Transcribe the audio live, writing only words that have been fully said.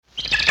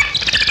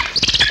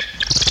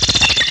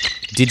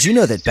Did you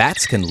know that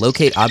bats can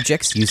locate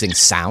objects using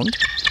sound?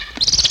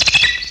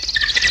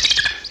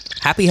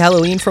 Happy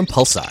Halloween from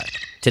Pulsar.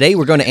 Today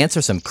we're going to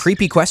answer some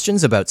creepy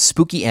questions about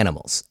spooky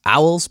animals,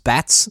 owls,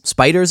 bats,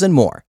 spiders, and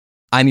more.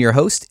 I'm your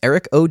host,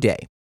 Eric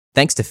O'Day.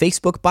 Thanks to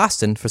Facebook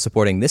Boston for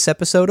supporting this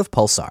episode of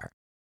Pulsar.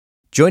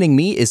 Joining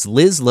me is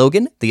Liz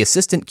Logan, the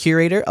assistant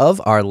curator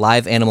of our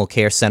Live Animal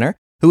Care Center,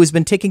 who has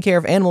been taking care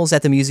of animals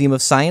at the Museum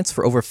of Science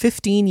for over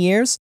 15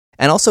 years,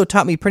 and also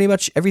taught me pretty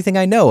much everything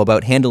I know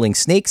about handling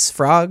snakes,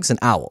 frogs, and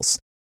owls.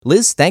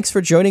 Liz, thanks for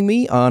joining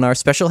me on our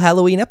special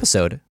Halloween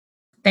episode.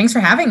 Thanks for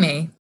having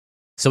me.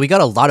 So we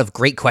got a lot of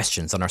great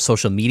questions on our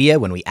social media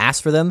when we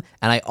asked for them,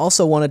 and I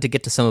also wanted to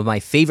get to some of my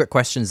favorite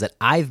questions that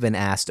I've been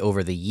asked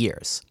over the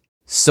years.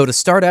 So to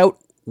start out,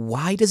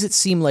 why does it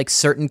seem like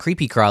certain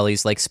creepy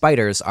crawlies like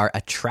spiders are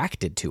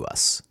attracted to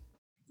us?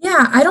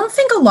 Yeah, I don't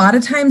think a lot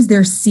of times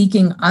they're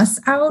seeking us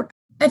out.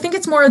 I think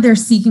it's more they're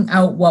seeking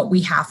out what we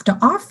have to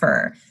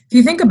offer. If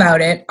you think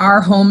about it,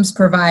 our homes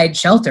provide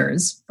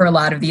shelters for a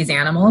lot of these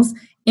animals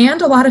and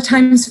a lot of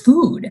times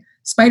food.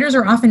 Spiders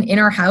are often in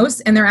our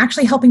house and they're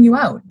actually helping you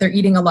out. They're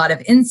eating a lot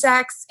of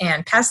insects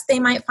and pests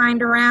they might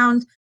find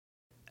around.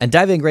 And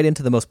diving right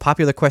into the most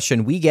popular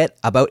question we get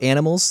about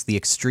animals, the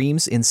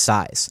extremes in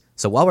size.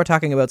 So while we're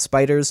talking about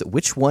spiders,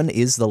 which one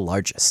is the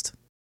largest?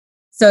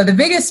 So the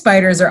biggest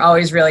spiders are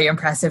always really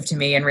impressive to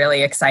me and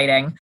really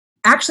exciting.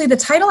 Actually, the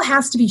title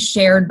has to be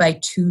shared by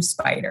two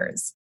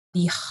spiders.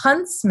 The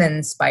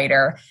huntsman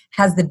spider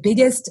has the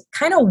biggest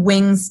kind of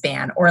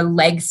wingspan or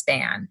leg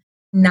span,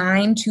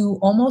 9 to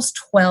almost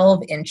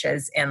 12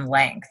 inches in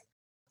length.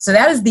 So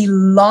that is the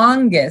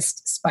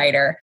longest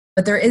spider,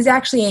 but there is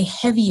actually a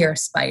heavier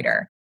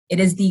spider. It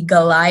is the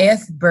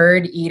Goliath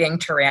bird-eating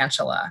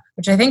tarantula,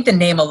 which I think the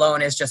name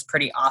alone is just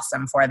pretty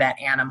awesome for that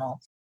animal.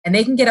 And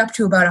they can get up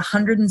to about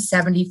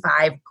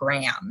 175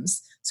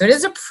 grams. So it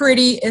is a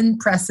pretty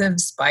impressive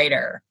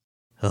spider.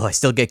 Oh, I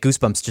still get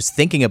goosebumps just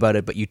thinking about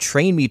it, but you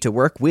trained me to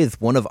work with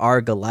one of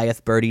our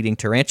Goliath bird-eating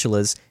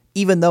tarantulas,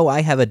 even though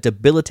I have a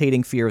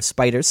debilitating fear of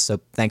spiders,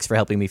 so thanks for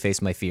helping me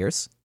face my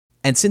fears.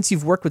 And since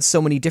you've worked with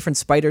so many different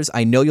spiders,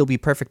 I know you'll be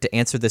perfect to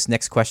answer this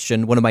next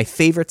question, one of my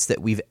favorites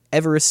that we've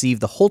ever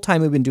received the whole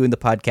time we've been doing the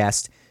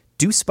podcast.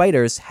 Do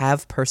spiders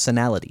have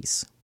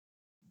personalities?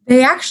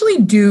 They actually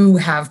do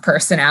have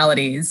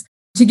personalities.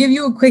 To give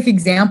you a quick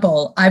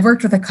example, I've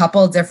worked with a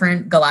couple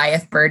different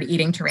Goliath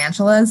bird-eating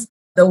tarantulas.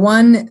 The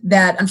one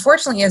that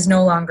unfortunately is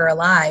no longer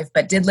alive,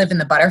 but did live in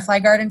the butterfly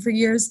garden for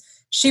years,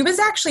 she was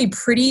actually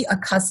pretty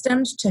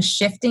accustomed to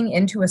shifting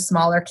into a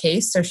smaller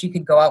case so she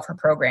could go out for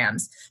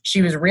programs.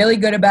 She was really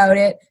good about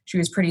it. She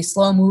was pretty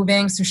slow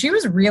moving. So she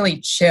was really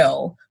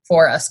chill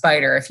for a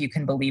spider, if you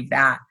can believe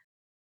that.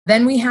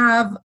 Then we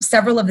have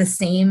several of the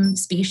same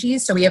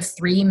species. So we have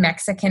 3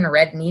 Mexican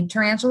red-kneed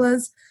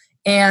tarantulas,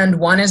 and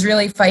one is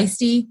really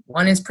feisty,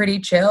 one is pretty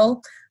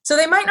chill. So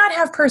they might not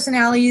have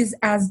personalities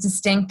as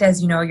distinct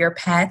as, your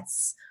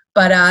pets,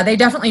 but they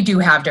definitely do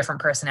have different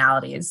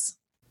personalities.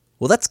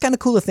 Well, that's kind of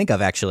cool to think of,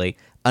 actually.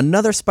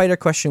 Another spider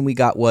question we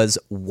got was,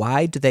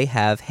 why do they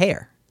have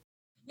hair?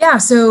 Yeah,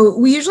 so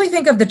we usually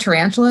think of the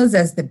tarantulas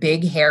as the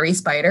big, hairy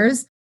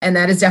spiders, and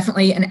that is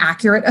definitely an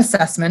accurate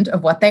assessment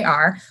of what they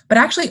are. But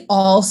actually,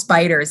 all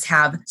spiders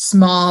have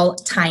small,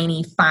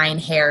 tiny, fine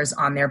hairs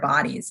on their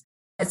bodies.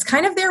 It's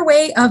kind of their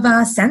way of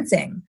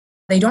sensing.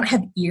 They don't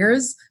have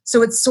ears,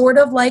 so it's sort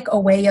of like a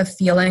way of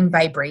feeling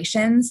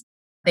vibrations.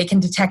 They can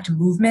detect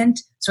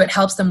movement, so it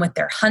helps them with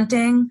their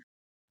hunting.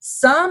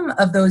 Some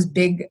of those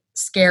big,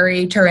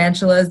 scary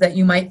tarantulas that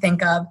you might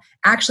think of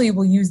actually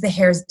will use the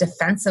hairs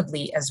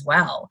defensively as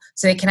well.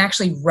 So they can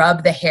actually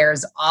rub the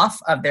hairs off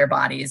of their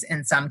bodies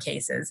in some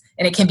cases.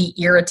 And it can be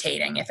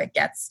irritating if it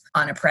gets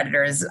on a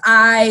predator's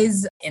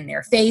eyes, in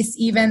their face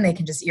even. They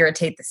can just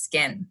irritate the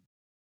skin.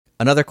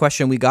 Another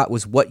question we got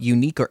was what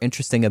unique or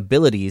interesting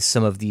abilities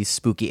some of these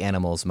spooky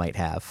animals might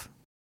have.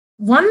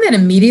 One that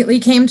immediately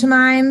came to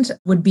mind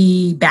would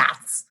be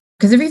bats.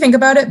 Because if you think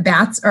about it,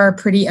 bats are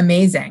pretty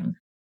amazing.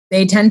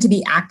 They tend to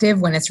be active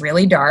when it's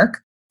really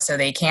dark, so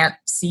they can't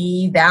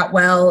see that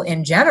well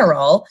in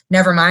general,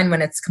 never mind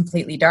when it's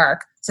completely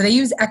dark. So they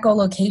use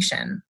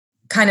echolocation,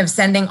 kind of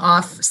sending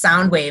off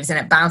sound waves, and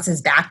it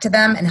bounces back to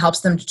them and helps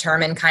them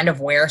determine kind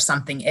of where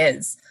something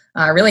is.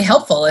 Really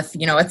helpful if,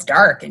 it's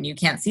dark and you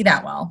can't see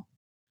that well.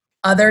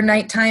 Other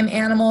nighttime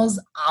animals,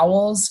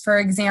 owls, for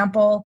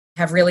example,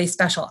 have really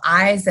special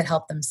eyes that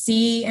help them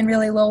see in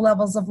really low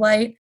levels of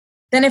light.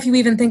 Then if you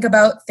even think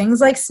about things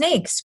like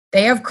snakes,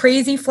 they have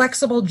crazy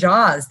flexible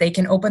jaws. They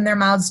can open their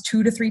mouths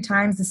 2 to 3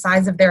 times the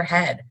size of their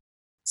head.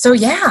 So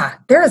yeah,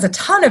 there is a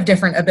ton of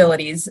different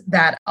abilities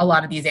that a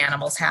lot of these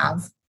animals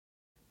have.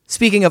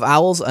 Speaking of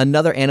owls,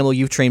 another animal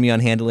you've trained me on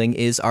handling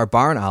is our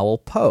barn owl,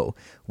 Poe.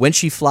 When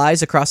she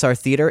flies across our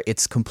theater,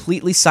 it's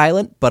completely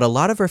silent, but a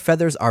lot of her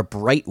feathers are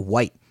bright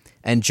white.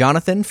 And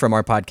Jonathan from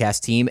our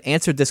podcast team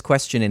answered this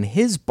question in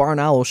his barn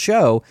owl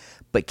show,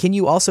 but can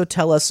you also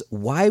tell us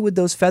why would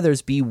those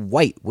feathers be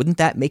white? Wouldn't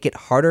that make it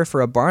harder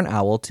for a barn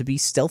owl to be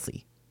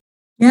stealthy?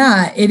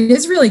 Yeah, it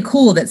is really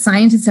cool that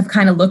scientists have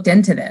kind of looked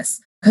into this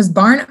because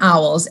barn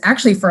owls,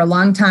 actually for a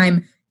long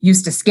time,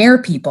 used to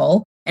scare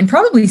people and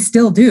probably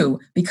still do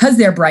because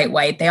they're bright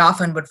white. They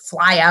often would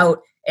fly out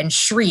and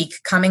shriek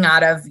coming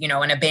out of,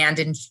 an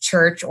abandoned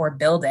church or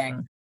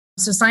building.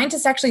 So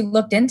scientists actually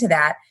looked into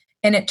that,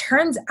 and it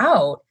turns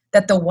out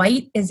that the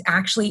white is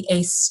actually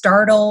a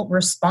startle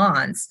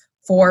response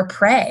for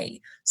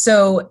prey.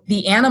 So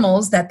the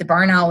animals that the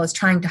barn owl is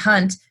trying to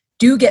hunt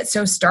do get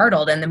so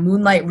startled, and the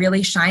moonlight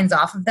really shines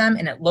off of them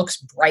and it looks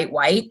bright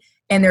white,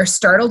 and they're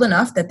startled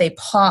enough that they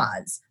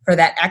pause for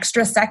that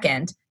extra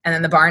second, and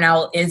then the barn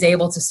owl is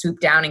able to swoop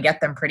down and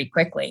get them pretty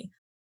quickly.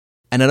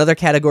 And another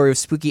category of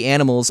spooky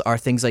animals are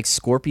things like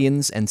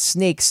scorpions and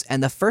snakes.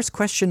 And the first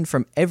question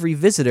from every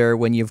visitor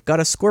when you've got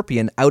a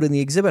scorpion out in the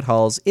exhibit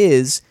halls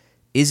is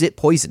it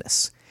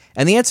poisonous?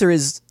 And the answer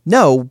is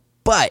no,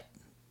 but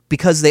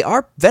because they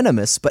are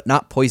venomous but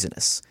not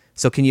poisonous.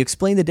 So can you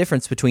explain the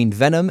difference between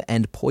venom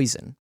and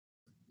poison?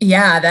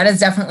 Yeah, that is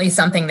definitely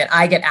something that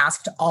I get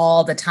asked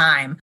all the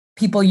time.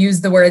 People use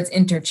the words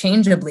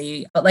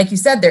interchangeably, but like you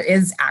said, there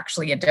is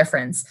actually a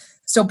difference.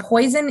 So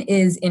poison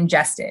is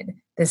ingested.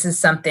 This is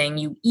something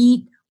you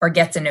eat or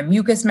gets in a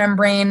mucous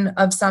membrane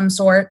of some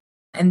sort,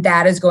 and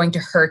that is going to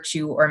hurt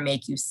you or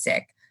make you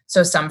sick.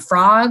 So some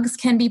frogs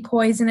can be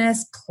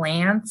poisonous,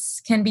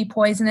 plants can be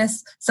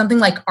poisonous. Something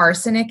like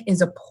arsenic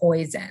is a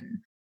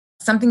poison.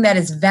 Something that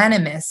is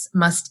venomous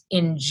must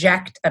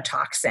inject a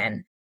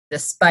toxin. The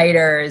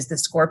spiders, the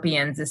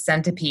scorpions, the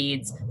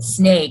centipedes,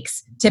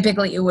 snakes,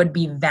 typically it would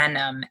be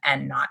venom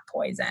and not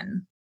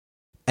poison.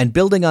 And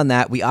building on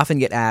that, we often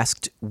get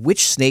asked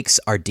which snakes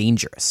are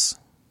dangerous.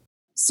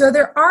 So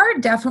there are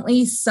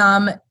definitely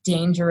some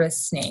dangerous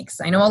snakes.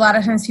 I know a lot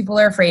of times people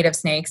are afraid of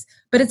snakes,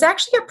 but it's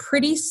actually a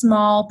pretty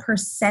small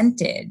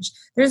percentage.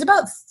 There's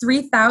about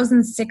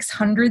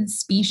 3,600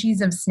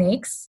 species of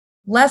snakes.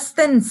 Less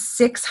than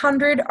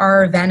 600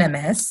 are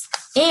venomous,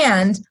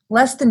 and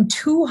less than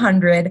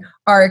 200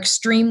 are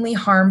extremely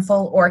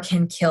harmful or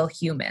can kill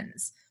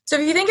humans. So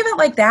if you think of it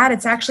like that,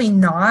 it's actually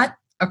not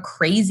a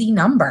crazy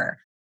number.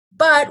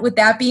 But with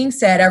that being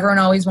said, everyone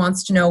always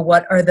wants to know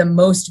what are the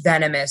most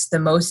venomous, the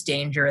most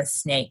dangerous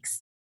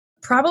snakes.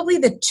 Probably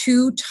the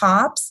two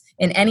tops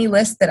in any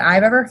list that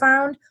I've ever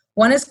found.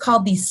 One is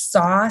called the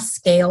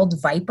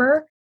saw-scaled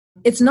viper.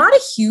 It's not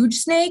a huge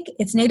snake.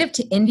 It's native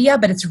to India,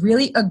 but it's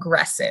really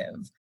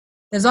aggressive.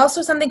 There's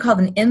also something called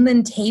an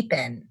inland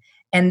tapir,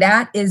 and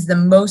that is the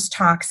most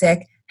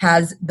toxic,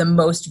 has the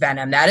most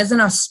venom. That is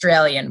an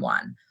Australian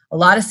one. A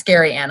lot of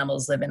scary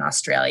animals live in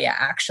Australia,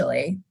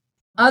 actually.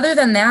 Other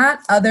than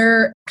that,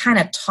 other kind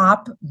of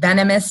top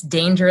venomous,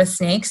 dangerous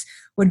snakes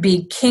would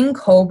be king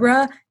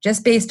cobra,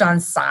 just based on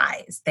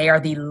size. They are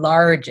the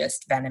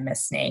largest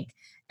venomous snake.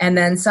 And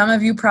then some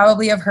of you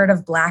probably have heard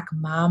of black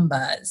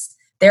mambas.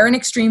 They're an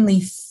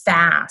extremely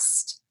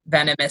fast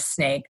venomous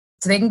snake.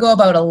 So they can go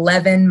about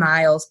 11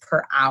 miles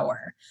per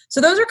hour.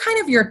 So those are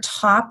kind of your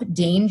top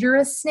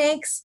dangerous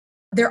snakes.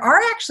 There are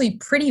actually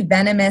pretty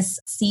venomous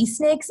sea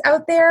snakes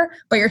out there,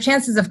 but your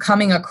chances of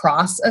coming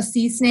across a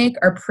sea snake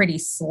are pretty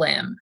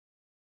slim.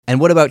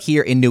 And what about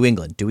here in New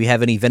England? Do we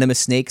have any venomous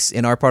snakes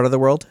in our part of the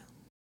world?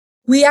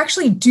 We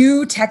actually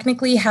do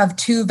technically have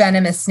two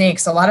venomous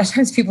snakes. A lot of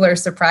times people are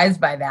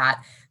surprised by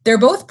that. They're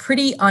both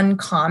pretty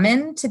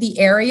uncommon to the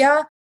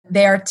area.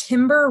 They are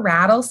timber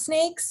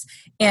rattlesnakes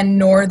and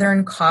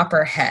northern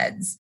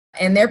copperheads.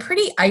 And they're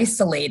pretty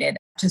isolated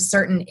to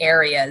certain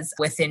areas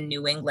within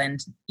New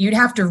England. You'd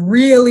have to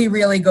really,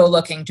 really go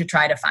looking to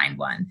try to find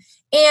one.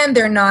 And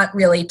they're not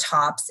really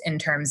tops in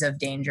terms of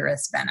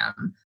dangerous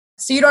venom.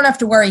 So you don't have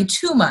to worry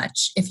too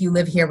much if you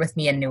live here with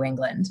me in New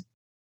England.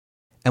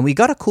 And we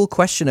got a cool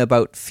question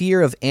about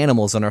fear of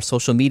animals on our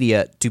social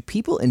media. Do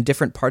people in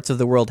different parts of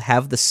the world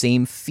have the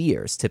same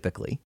fears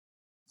typically?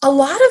 A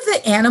lot of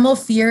the animal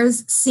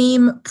fears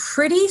seem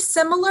pretty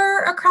similar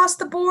across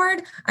the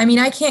board. I mean,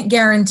 I can't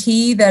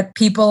guarantee that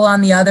people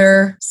on the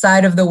other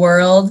side of the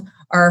world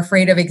are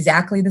afraid of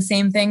exactly the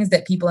same things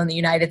that people in the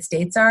United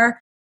States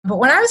are. But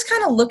when I was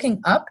kind of looking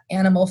up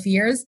animal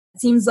fears, it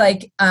seems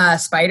like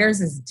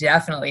spiders is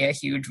definitely a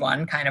huge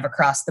one, kind of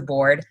across the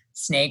board.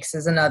 Snakes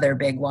is another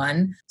big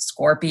one.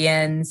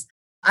 Scorpions.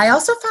 I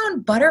also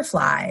found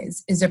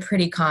butterflies is a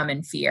pretty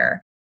common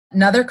fear.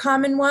 Another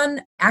common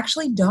one,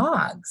 actually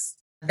dogs.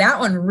 That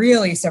one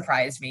really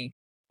surprised me.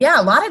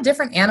 Yeah, a lot of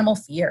different animal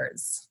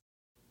fears.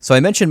 So I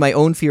mentioned my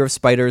own fear of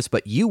spiders,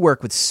 but you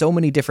work with so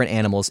many different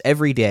animals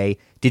every day.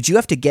 Did you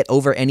have to get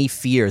over any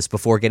fears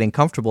before getting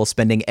comfortable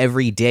spending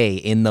every day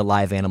in the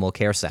live animal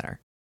care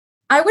center?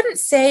 I wouldn't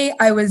say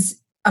I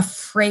was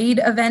afraid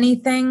of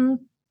anything,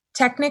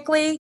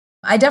 technically.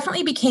 I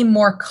definitely became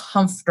more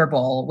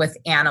comfortable with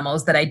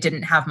animals that I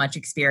didn't have much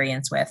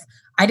experience with.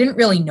 I didn't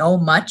really know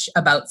much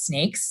about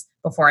snakes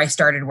before I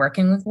started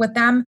working with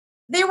them.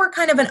 They were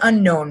kind of an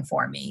unknown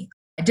for me.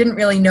 I didn't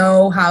really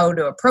know how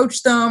to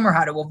approach them or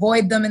how to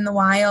avoid them in the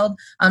wild.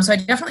 So I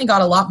definitely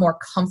got a lot more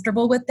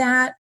comfortable with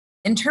that.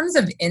 In terms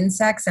of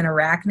insects and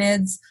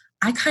arachnids,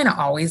 I kind of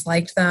always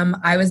liked them.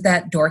 I was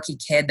that dorky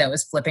kid that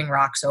was flipping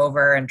rocks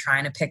over and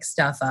trying to pick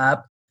stuff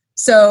up.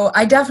 So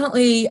I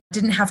definitely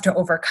didn't have to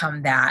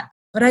overcome that.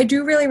 But I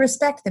do really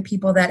respect the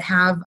people that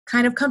have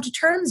kind of come to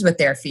terms with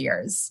their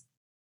fears.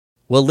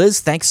 Well, Liz,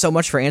 thanks so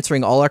much for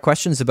answering all our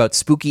questions about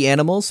spooky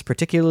animals,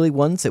 particularly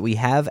ones that we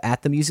have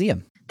at the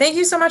museum. Thank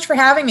you so much for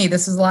having me.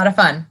 This was a lot of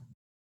fun.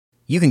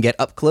 You can get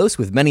up close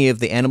with many of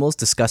the animals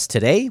discussed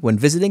today when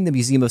visiting the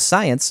Museum of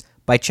Science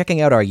by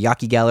checking out our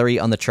Yaqui Gallery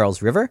on the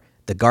Charles River,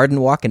 the Garden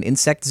Walk and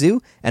Insect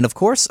Zoo, and of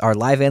course, our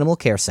Live Animal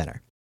Care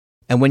Center.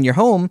 And when you're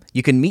home,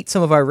 you can meet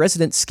some of our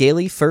resident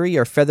scaly, furry,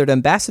 or feathered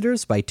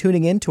ambassadors by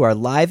tuning in to our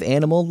live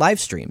animal live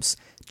streams.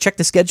 Check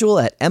the schedule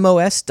at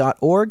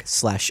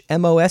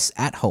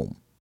mos.org/mosathome.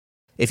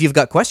 If you've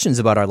got questions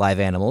about our live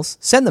animals,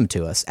 send them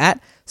to us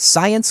at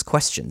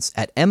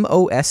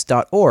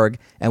sciencequestions@mos.org,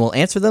 and we'll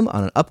answer them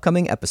on an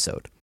upcoming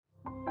episode.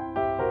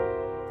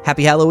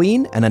 Happy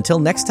Halloween, and until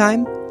next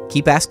time,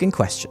 keep asking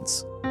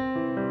questions.